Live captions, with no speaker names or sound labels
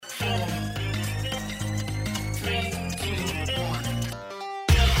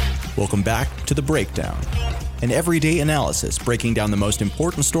Welcome back to The Breakdown, an everyday analysis breaking down the most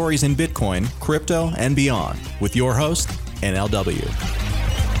important stories in Bitcoin, crypto, and beyond, with your host,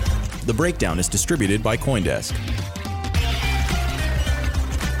 NLW. The Breakdown is distributed by CoinDesk.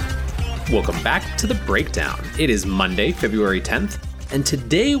 Welcome back to The Breakdown. It is Monday, February 10th, and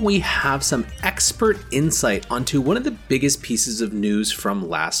today we have some expert insight onto one of the biggest pieces of news from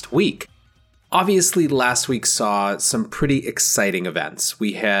last week. Obviously, last week saw some pretty exciting events.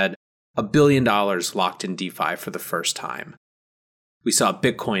 We had $1 billion locked in DeFi for the first time. We saw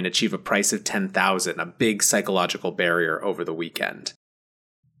Bitcoin achieve a price of 10,000, a big psychological barrier over the weekend.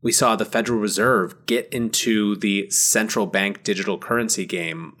 We saw the Federal Reserve get into the central bank digital currency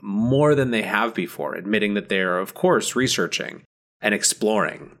game more than they have before, admitting that they are, of course, researching and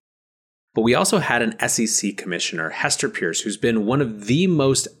exploring. But we also had an SEC Commissioner, Hester Peirce, who's been one of the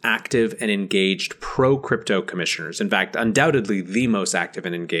most active and engaged pro-crypto commissioners, in fact, undoubtedly the most active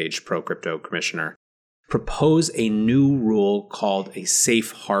and engaged pro-crypto commissioner, propose a new rule called a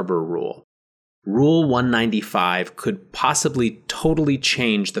safe harbor rule. Rule 195 could possibly totally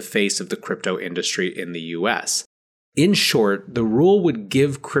change the face of the crypto industry in the US. In short, the rule would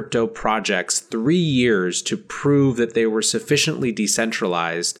give crypto projects 3 years to prove that they were sufficiently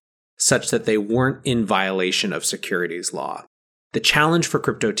decentralized such that they weren't in violation of securities law. The challenge for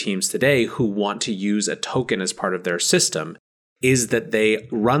crypto teams today who want to use a token as part of their system is that they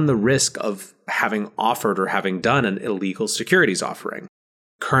run the risk of having offered or having done an illegal securities offering.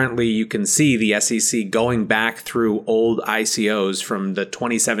 Currently, you can see the SEC going back through old ICOs from the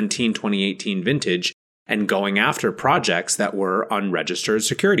 2017-2018 vintage and going after projects that were unregistered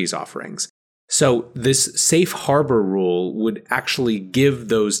securities offerings. So this safe harbor rule would actually give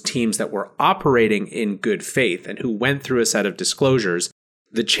those teams that were operating in good faith and who went through a set of disclosures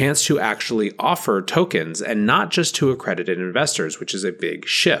the chance to actually offer tokens and not just to accredited investors, which is a big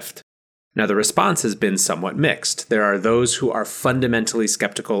shift. Now, the response has been somewhat mixed. There are those who are fundamentally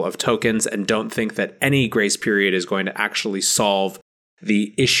skeptical of tokens and don't think that any grace period is going to actually solve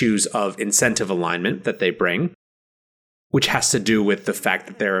the issues of incentive alignment that they bring, which has to do with the fact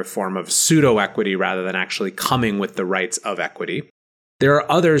that they're a form of pseudo-equity rather than actually coming with the rights of equity. There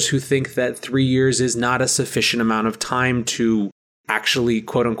are others who think that 3 years is not a sufficient amount of time to actually,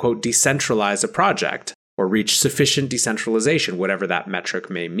 quote-unquote, decentralize a project or reach sufficient decentralization, whatever that metric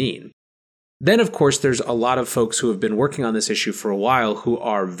may mean. Then, of course, there's a lot of folks who have been working on this issue for a while who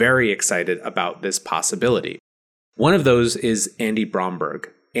are very excited about this possibility. One of those is Andy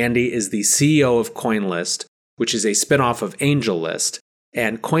Bromberg. Andy is the CEO of CoinList, which is a spinoff of AngelList.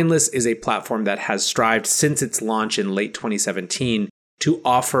 And CoinList is a platform that has strived since its launch in late 2017 to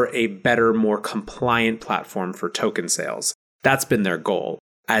offer a better, more compliant platform for token sales. That's been their goal.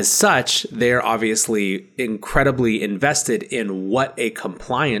 As such, they're obviously incredibly invested in what a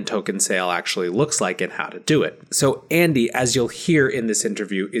compliant token sale actually looks like and how to do it. So Andy, as you'll hear in this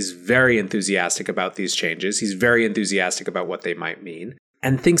interview, is very enthusiastic about these changes. He's very enthusiastic about what they might mean,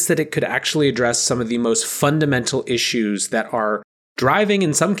 and thinks that it could actually address some of the most fundamental issues that are driving,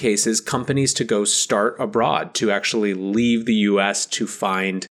 in some cases, companies to go start abroad, to actually leave the US to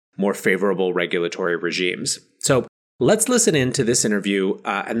find more favorable regulatory regimes. So let's listen in to this interview,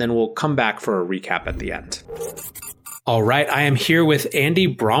 and then we'll come back for a recap at the end. All right, I am here with Andy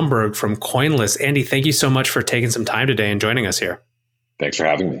Bromberg from CoinList. Andy, thank you so much for taking some time today and joining us here. Thanks for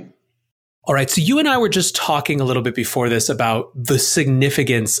having me. All right, so you and I were just talking a little bit before this about the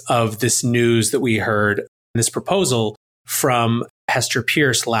significance of this news that we heard, this proposal from Hester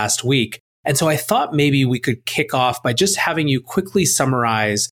Peirce last week. And so I thought maybe we could kick off by just having you quickly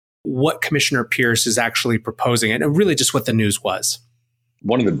summarize what Commissioner Peirce is actually proposing and really just what the news was.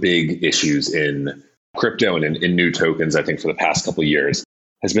 One of the big issues in crypto and in new tokens, I think for the past couple of years,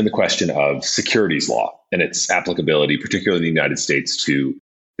 has been the question of securities law and its applicability, particularly in the United States, to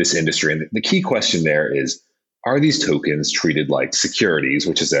this industry. And the key question there is, are these tokens treated like securities,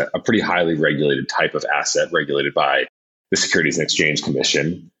 which is a pretty highly regulated type of asset regulated by the Securities and Exchange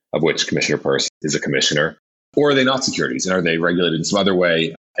Commission, of which Commissioner Peirce is a commissioner, or are they not securities? And are they regulated in some other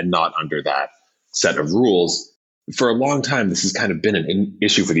way and not under that set of rules? For a long time, this has kind of been an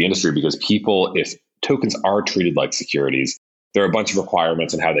issue for the industry because people, if tokens are treated like securities, there are a bunch of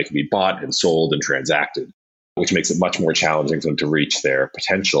requirements on how they can be bought and sold and transacted, which makes it much more challenging for them to reach their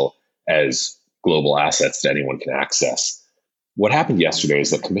potential as global assets that anyone can access. What happened yesterday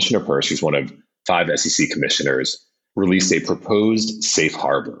is that Commissioner Peirce, who's one of 5 SEC commissioners, released a proposed safe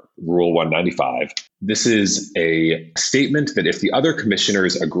harbor, Rule 195. This is a statement that if the other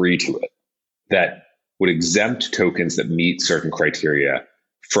commissioners agree to it, that would exempt tokens that meet certain criteria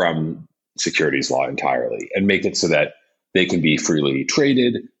from securities law entirely and make it so that they can be freely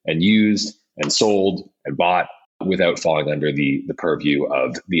traded and used and sold and bought without falling under the purview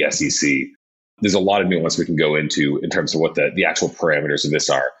of the SEC. There's a lot of nuance we can go into in terms of what the actual parameters of this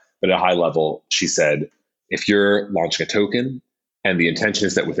are. But at a high level, she said, if you're launching a token and the intention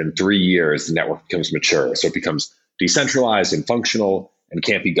is that within 3 years, the network becomes mature, so it becomes decentralized and functional and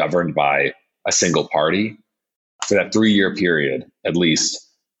can't be governed by a single party, for that 3-year period, at least,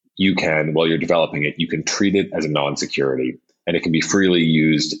 you can, while you're developing it, you can treat it as a non-security, and it can be freely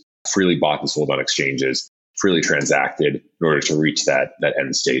used, freely bought and sold on exchanges, freely transacted in order to reach that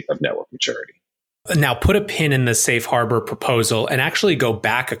end state of network maturity. Now, put a pin in the safe harbor proposal and actually go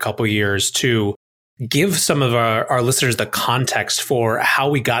back a couple years to give some of our listeners the context for how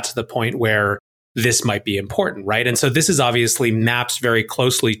we got to the point where this might be important, right? And so this is obviously maps very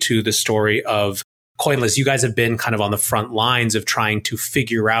closely to the story of CoinList. You guys have been kind of on the front lines of trying to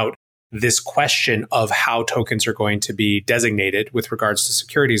figure out this question of how tokens are going to be designated with regards to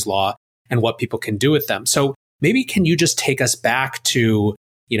securities law and what people can do with them. So maybe can you just take us back to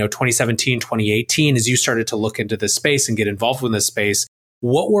 2017, 2018, as you started to look into this space and get involved with this space?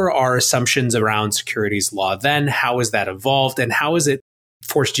 What were our assumptions around securities law then? How has that evolved? And how has it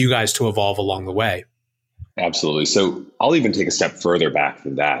forced you guys to evolve along the way? Absolutely. So I'll even take a step further back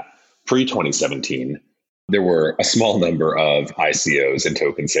than that. Pre-2017, there were a small number of ICOs and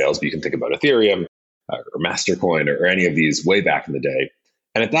token sales. You can think about Ethereum or Mastercoin or any of these way back in the day.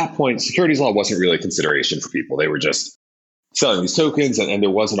 And at that point, securities law wasn't really a consideration for people. They were just selling these tokens, and there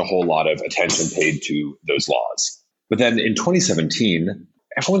wasn't a whole lot of attention paid to those laws. But then in 2017,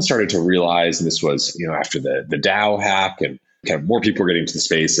 everyone started to realize, and this was after the DAO hack, and kind of more people were getting into the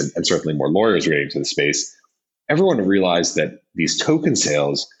space, and certainly more lawyers were getting into the space. Everyone realized that these token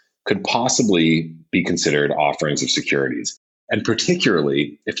sales could possibly be considered offerings of securities. And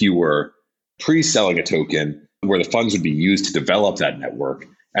particularly if you were pre-selling a token where the funds would be used to develop that network,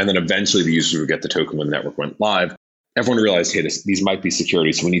 and then eventually the users would get the token when the network went live, everyone realized, hey, these might be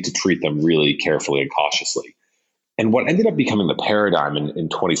securities, so we need to treat them really carefully and cautiously. And what ended up becoming the paradigm in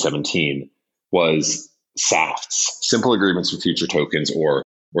 2017 was SAFTs, simple agreements for future tokens, or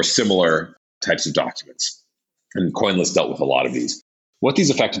similar types of documents. And CoinList dealt with a lot of these. What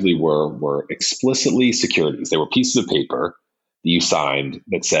these effectively were explicitly securities. They were pieces of paper that you signed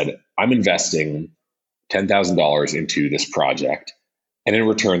that said, I'm investing $10,000 into this project, and in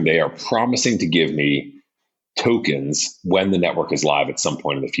return, they are promising to give me tokens when the network is live at some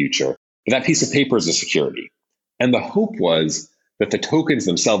point in the future. But that piece of paper is a security. And the hope was that the tokens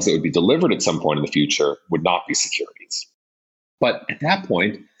themselves that would be delivered at some point in the future would not be securities. But at that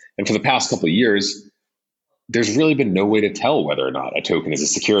point, and for the past couple of years, there's really been no way to tell whether or not a token is a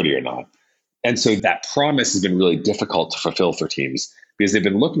security or not. And so that promise has been really difficult to fulfill for teams because they've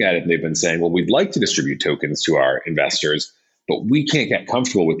been looking at it and they've been saying, well, we'd like to distribute tokens to our investors, but we can't get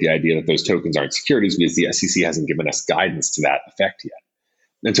comfortable with the idea that those tokens aren't securities because the SEC hasn't given us guidance to that effect yet.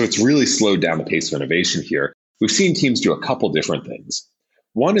 And so it's really slowed down the pace of innovation here. We've seen teams do a couple different things.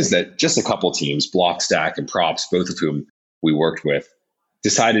 One is that just a couple teams, Blockstack and Props, both of whom we worked with,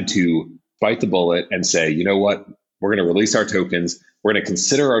 decided to bite the bullet and say, you know what, we're going to release our tokens. We're going to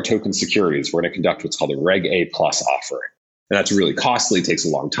consider our token securities. We're going to conduct what's called a Reg A+ offering. And that's really costly, takes a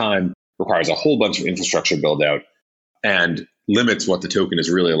long time, requires a whole bunch of infrastructure build out, and limits what the token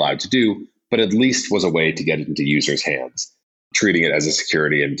is really allowed to do, but at least was a way to get it into users' hands, treating it as a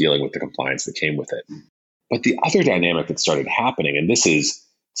security and dealing with the compliance that came with it. But the other dynamic that started happening, and this is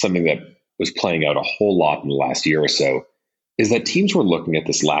something that was playing out a whole lot in the last year or so, is that teams were looking at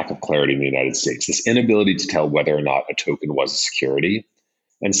this lack of clarity in the United States, this inability to tell whether or not a token was a security,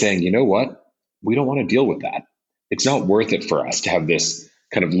 and saying, you know what, we don't want to deal with that. It's not worth it for us to have this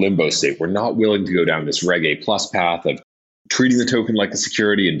kind of limbo state. We're not willing to go down this Reg A+ path of treating the token like a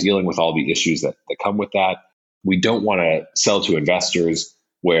security and dealing with all the issues that come with that. We don't want to sell to investors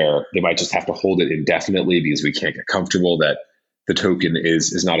where they might just have to hold it indefinitely because we can't get comfortable that the token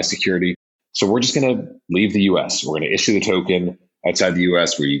is not a security. So we're just going to leave the US. We're going to issue the token outside the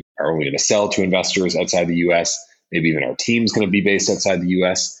US. We are only going to sell to investors outside the US. Maybe even our team's going to be based outside the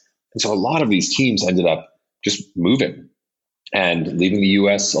US. And so a lot of these teams ended up just moving and leaving the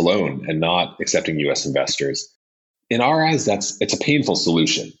US alone and not accepting US investors. In our eyes, it's a painful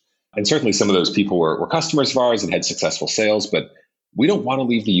solution. And certainly some of those people were customers of ours and had successful sales, but we don't want to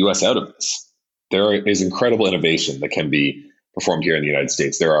leave the US out of this. There is incredible innovation that can be performed here in the United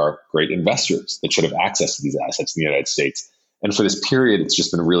States. There are great investors that should have access to these assets in the United States. And for this period, it's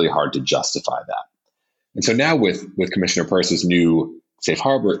just been really hard to justify that. And so now with Commissioner Peirce's new safe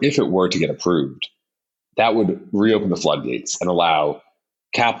harbor, if it were to get approved, that would reopen the floodgates and allow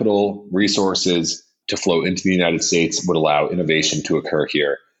capital, resources to flow into the United States, would allow innovation to occur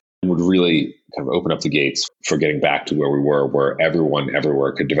here, and would really kind of open up the gates for getting back to where we were, where everyone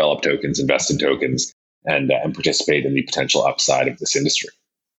everywhere could develop tokens, invest in tokens, and participate in the potential upside of this industry.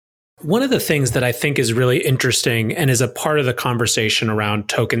 One of the things that I think is really interesting and is a part of the conversation around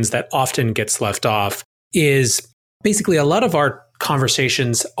tokens that often gets left off is basically a lot of our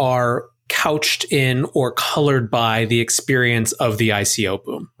conversations are couched in or colored by the experience of the ICO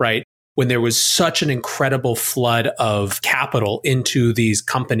boom, right? When there was such an incredible flood of capital into these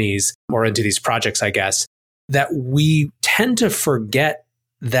companies or into these projects, I guess, that we tend to forget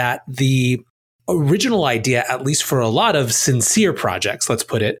that the original idea, at least for a lot of sincere projects, let's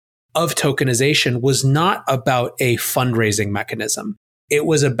put it, of tokenization was not about a fundraising mechanism. It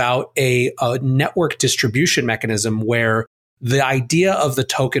was about a network distribution mechanism where the idea of the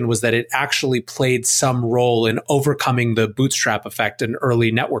token was that it actually played some role in overcoming the bootstrap effect and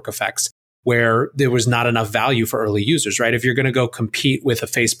early network effects, where there was not enough value for early users, right? If you're going to go compete with a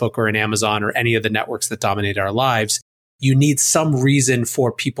Facebook or an Amazon or any of the networks that dominate our lives, you need some reason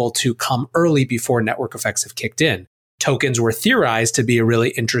for people to come early before network effects have kicked in. Tokens were theorized to be a really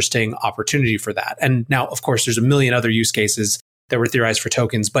interesting opportunity for that. And now, of course, there's a million other use cases that were theorized for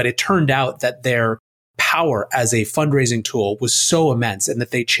tokens, but it turned out that their power as a fundraising tool was so immense and that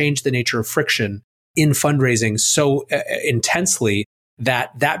they changed the nature of friction in fundraising so intensely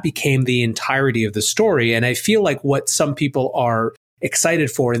that that became the entirety of the story. And I feel like what some people are excited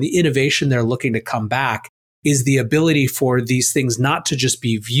for and the innovation they're looking to come back is the ability for these things not to just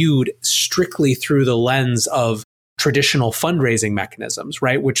be viewed strictly through the lens of traditional fundraising mechanisms,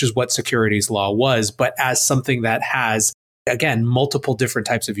 right? Which is what securities law was, but as something that has, again, multiple different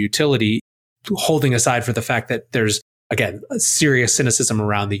types of utility, holding aside for the fact that there's, again, a serious cynicism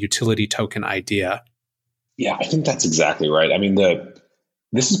around the utility token idea. Yeah, I think that's exactly right. I mean,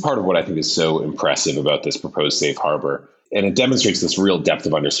 this is part of what I think is so impressive about this proposed safe harbor. And it demonstrates this real depth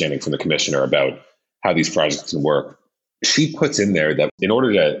of understanding from the commissioner about how these projects can work. She puts in there that in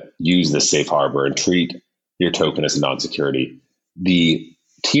order to use this safe harbor and treat your token as a non-security, the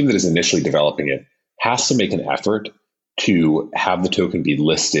team that is initially developing it has to make an effort to have the token be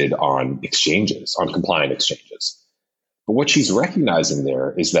listed on exchanges, on compliant exchanges. But what she's recognizing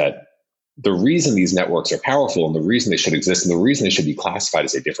there is that the reason these networks are powerful and the reason they should exist and the reason they should be classified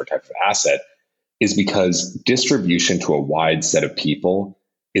as a different type of asset is because distribution to a wide set of people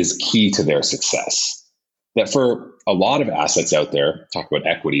is key to their success. That for a lot of assets out there, talk about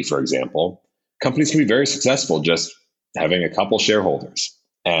equity, for example, companies can be very successful just having a couple shareholders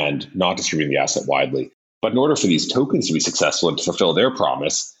and not distributing the asset widely. But in order for these tokens to be successful and to fulfill their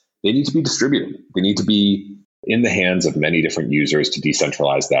promise, they need to be distributed. They need to be in the hands of many different users to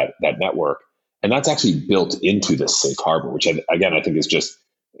decentralize that network. And that's actually built into this safe harbor, which again, I think is just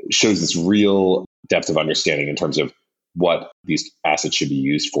shows this real depth of understanding in terms of what these assets should be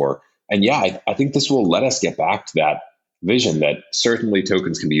used for. And yeah, I think this will let us get back to that vision that certainly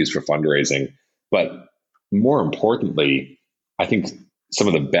tokens can be used for fundraising. But more importantly, I think some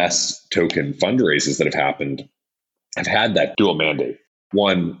of the best token fundraisers that have happened have had that dual mandate.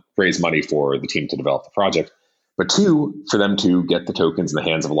 One, raise money for the team to develop the project, but two, for them to get the tokens in the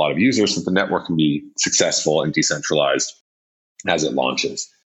hands of a lot of users so that the network can be successful and decentralized as it launches.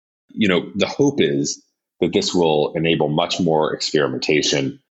 You know, the hope is that this will enable much more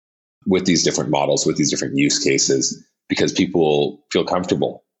experimentation with these different models, with these different use cases, because people will feel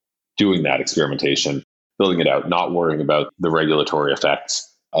comfortable doing that experimentation, building it out, not worrying about the regulatory effects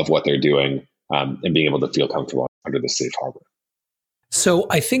of what they're doing, and being able to feel comfortable under the safe harbor. So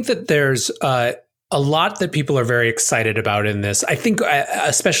I think that there's a lot that people are very excited about in this. I think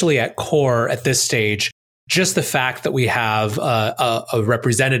especially at core at this stage, just the fact that we have a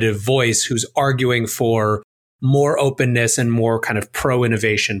representative voice who's arguing for more openness and more kind of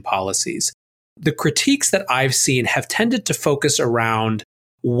pro-innovation policies. The critiques that I've seen have tended to focus around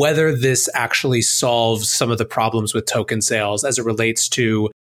whether this actually solves some of the problems with token sales as it relates to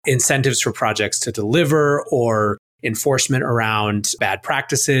incentives for projects to deliver or enforcement around bad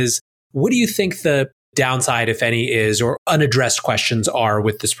practices. What do you think the downside, if any, is, or unaddressed questions are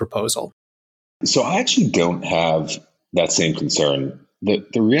with this proposal? So I actually don't have that same concern. The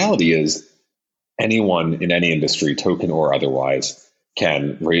reality is anyone in any industry, token or otherwise,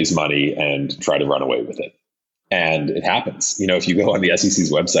 can raise money and try to run away with it. And it happens. You know, if you go on the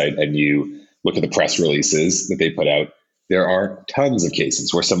SEC's website and you look at the press releases that they put out, there are tons of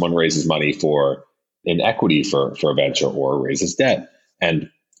cases where someone raises money for an equity for a venture or raises debt and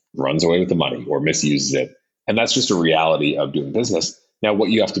runs away with the money or misuses it. And that's just a reality of doing business. Now, what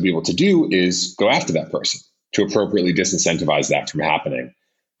you have to be able to do is go after that person to appropriately disincentivize that from happening.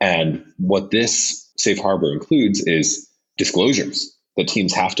 And what this safe harbor includes is disclosures that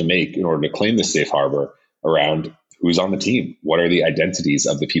teams have to make in order to claim the safe harbor around who's on the team. What are the identities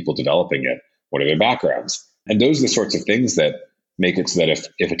of the people developing it? What are their backgrounds? And those are the sorts of things that make it so that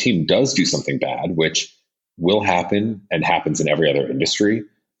if a team does do something bad, which will happen and happens in every other industry,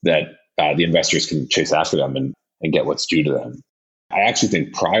 that the investors can chase after them and get what's due to them. I actually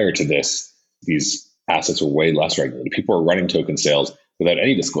think prior to this, these assets were way less regulated. People were running token sales without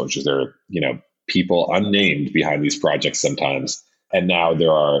any disclosures. There are, people unnamed behind these projects sometimes. And now there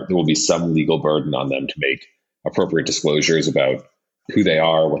will be some legal burden on them to make appropriate disclosures about who they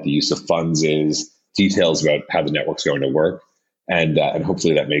are, what the use of funds is, details about how the network's going to work. And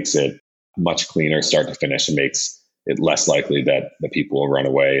hopefully that makes it much cleaner start to finish and makes it less likely that the people will run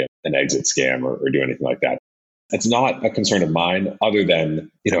away and exit scam or do anything like that. It's not a concern of mine other than,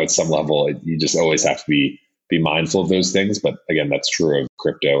 at some level, you just always have to be mindful of those things. But again, that's true of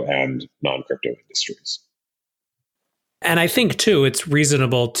crypto and non-crypto industries. And I think, too, it's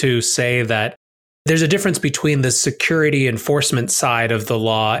reasonable to say that there's a difference between the security enforcement side of the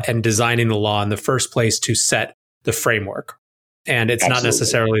law and designing the law in the first place to set the framework. And it's Absolutely. Not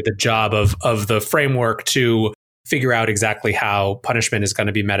necessarily the job of the framework to figure out exactly how punishment is going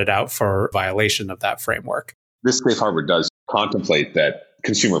to be meted out for violation of that framework. This safe harbor does contemplate that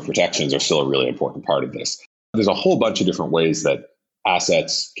consumer protections are still a really important part of this. There's a whole bunch of different ways that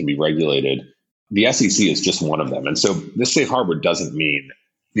assets can be regulated. The SEC is just one of them. And so this safe harbor doesn't mean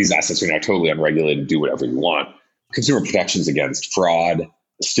these assets are now totally unregulated, do whatever you want. Consumer protections against fraud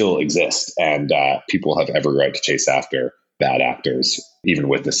still exist, and people have every right to chase after bad actors, even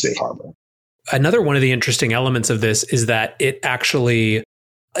with this safe harbor. Another one of the interesting elements of this is that it actually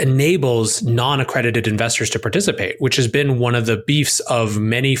enables non-accredited investors to participate, which has been one of the beefs of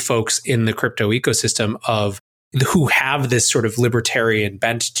many folks in the crypto ecosystem who have this sort of libertarian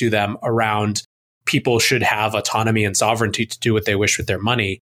bent to them around people should have autonomy and sovereignty to do what they wish with their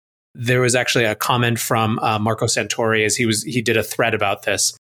money. There was actually a comment from Marco Santori as he did a thread about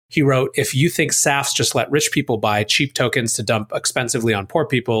this. He wrote, "If you think SAFs just let rich people buy cheap tokens to dump expensively on poor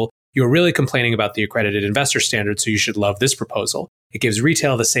people, you're really complaining about the accredited investor standard, so you should love this proposal. It gives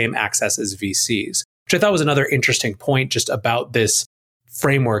retail the same access as VCs," which I thought was another interesting point just about this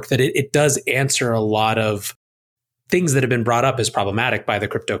framework, that it does answer a lot of things that have been brought up as problematic by the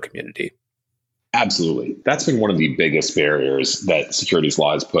crypto community. Absolutely. That's been one of the biggest barriers that securities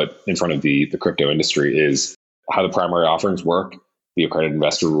law has put in front of the crypto industry is how the primary offerings work, the accredited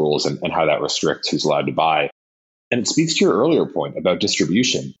investor rules, and how that restricts who's allowed to buy. And it speaks to your earlier point about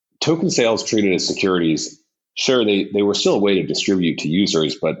distribution. Token sales treated as securities, sure, they were still a way to distribute to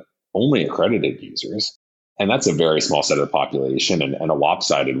users, but only accredited users. And that's a very small set of the population and a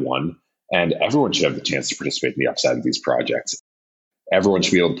lopsided one. And everyone should have the chance to participate in the upside of these projects. Everyone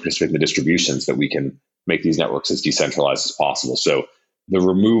should be able to participate in the distributions that we can make these networks as decentralized as possible. So the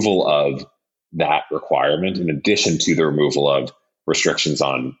removal of that requirement, in addition to the removal of restrictions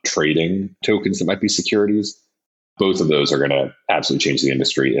on trading tokens that might be securities, both of those are going to absolutely change the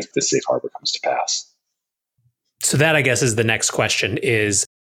industry if the safe harbor comes to pass. So that, I guess, is the next question is,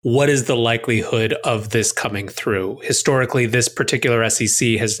 what is the likelihood of this coming through? Historically, this particular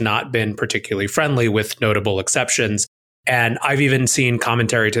SEC has not been particularly friendly, with notable exceptions. And I've even seen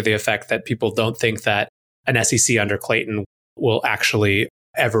commentary to the effect that people don't think that an SEC under Clayton will actually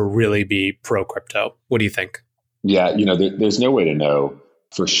ever really be pro-crypto. What do you think? Yeah, there's no way to know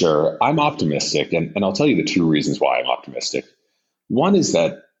for sure. I'm optimistic, and I'll tell you the two reasons why I'm optimistic. One is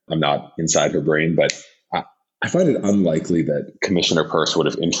that I'm not inside her brain, but I find it unlikely that Commissioner Peirce would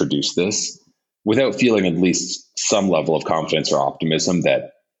have introduced this without feeling at least some level of confidence or optimism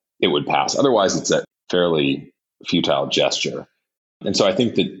that it would pass. Otherwise, it's a fairly futile gesture. And so I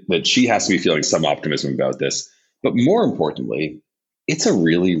think that she has to be feeling some optimism about this. But more importantly, it's a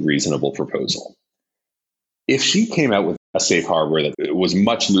really reasonable proposal. If she came out with a safe harbor that was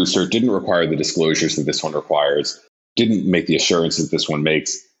much looser, didn't require the disclosures that this one requires, didn't make the assurance that this one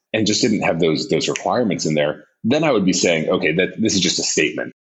makes, and just didn't have those requirements in there, then I would be saying, okay, that this is just a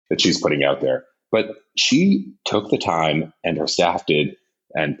statement that she's putting out there. But she took the time, and her staff did,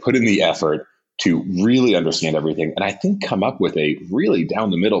 and put in the effort to really understand everything, and I think come up with a really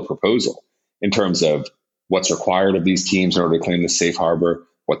down the middle proposal in terms of what's required of these teams in order to claim the safe harbor,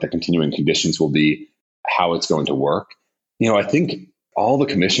 what the continuing conditions will be, how it's going to work. I think all the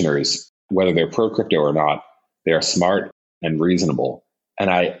commissioners, whether they're pro-crypto or not, they are smart and reasonable. And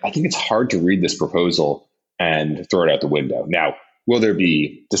I think it's hard to read this proposal and throw it out the window. Now, will there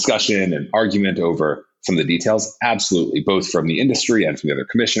be discussion and argument over some of the details? Absolutely, both from the industry and from the other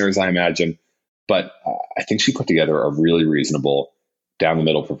commissioners, I imagine. But I think she put together a really reasonable, down the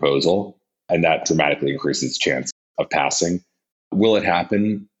middle proposal. And that dramatically increases its chance of passing. Will it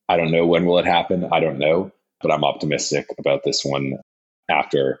happen? I don't know. When will it happen? I don't know. But I'm optimistic about this one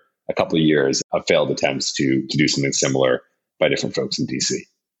after a couple of years of failed attempts to do something similar by different folks in DC.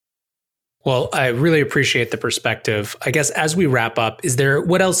 Well, I really appreciate the perspective. I guess as we wrap up,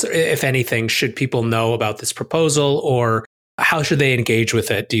 what else, if anything, should people know about this proposal, or how should they engage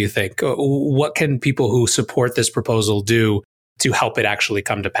with it, do you think? What can people who support this proposal do to help it actually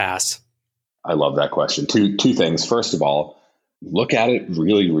come to pass? I love that question. Two things. First of all, look at it,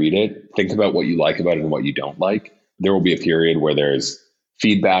 really read it, think about what you like about it and what you don't like. There will be a period where there's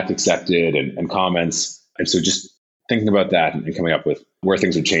feedback accepted and comments. And so just thinking about that and coming up with where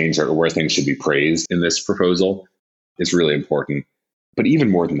things would change or where things should be praised in this proposal is really important. But even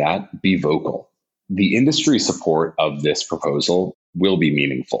more than that, be vocal. The industry support of this proposal will be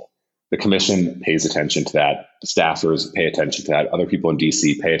meaningful. The commission pays attention to that. Staffers pay attention to that. Other people in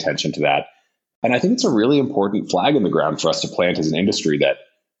DC pay attention to that. And I think it's a really important flag in the ground for us to plant as an industry that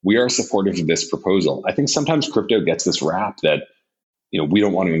we are supportive of this proposal. I think sometimes crypto gets this rap that, we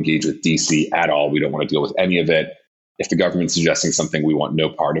don't want to engage with DC at all. We don't want to deal with any of it. If the government's suggesting something, we want no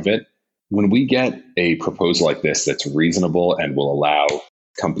part of it. When we get a proposal like this that's reasonable and will allow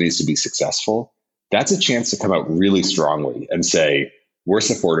companies to be successful, that's a chance to come out really strongly and say, we're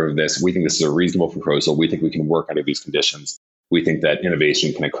supportive of this. We think this is a reasonable proposal. We think we can work under these conditions. We think that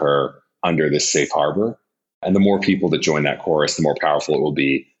innovation can occur under this safe harbor. And the more people that join that chorus, the more powerful it will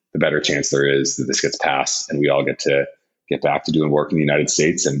be, the better chance there is that this gets passed and we all get to get back to doing work in the United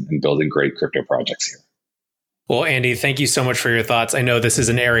States and building great crypto projects here. Well, Andy, thank you so much for your thoughts. I know this is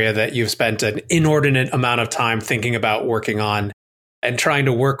an area that you've spent an inordinate amount of time thinking about working on and trying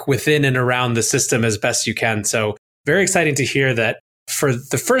to work within and around the system as best you can. So very exciting to hear that for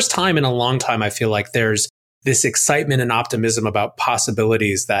the first time in a long time, I feel like there's this excitement and optimism about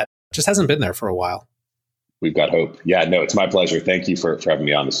possibilities that just hasn't been there for a while. We've got hope. Yeah, no, it's my pleasure. Thank you for having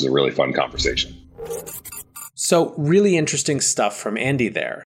me on. This is a really fun conversation. So really interesting stuff from Andy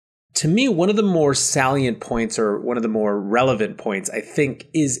there. To me, one of the more salient points or one of the more relevant points, I think,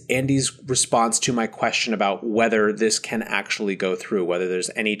 is Andy's response to my question about whether this can actually go through, whether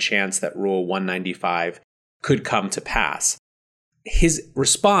there's any chance that Rule 195 could come to pass. His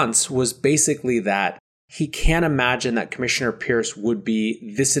response was basically that he can't imagine that Commissioner Peirce would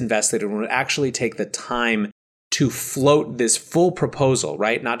be this invested and would actually take the time to float this full proposal,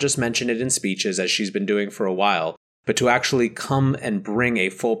 right? Not just mention it in speeches as she's been doing for a while, but to actually come and bring a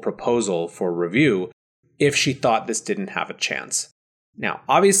full proposal for review if she thought this didn't have a chance. Now,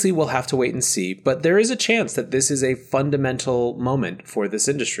 obviously, we'll have to wait and see, but there is a chance that this is a fundamental moment for this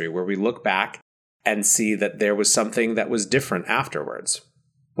industry where we look back and see that there was something that was different afterwards.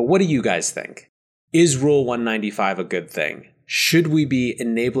 But what do you guys think? Is Rule 195 a good thing? Should we be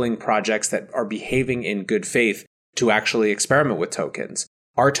enabling projects that are behaving in good faith to actually experiment with tokens?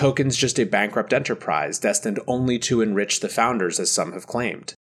 Are tokens just a bankrupt enterprise destined only to enrich the founders, as some have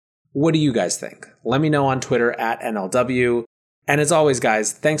claimed? What do you guys think? Let me know on Twitter @NLW. And as always,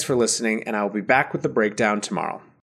 guys, thanks for listening, and I will be back with the breakdown tomorrow.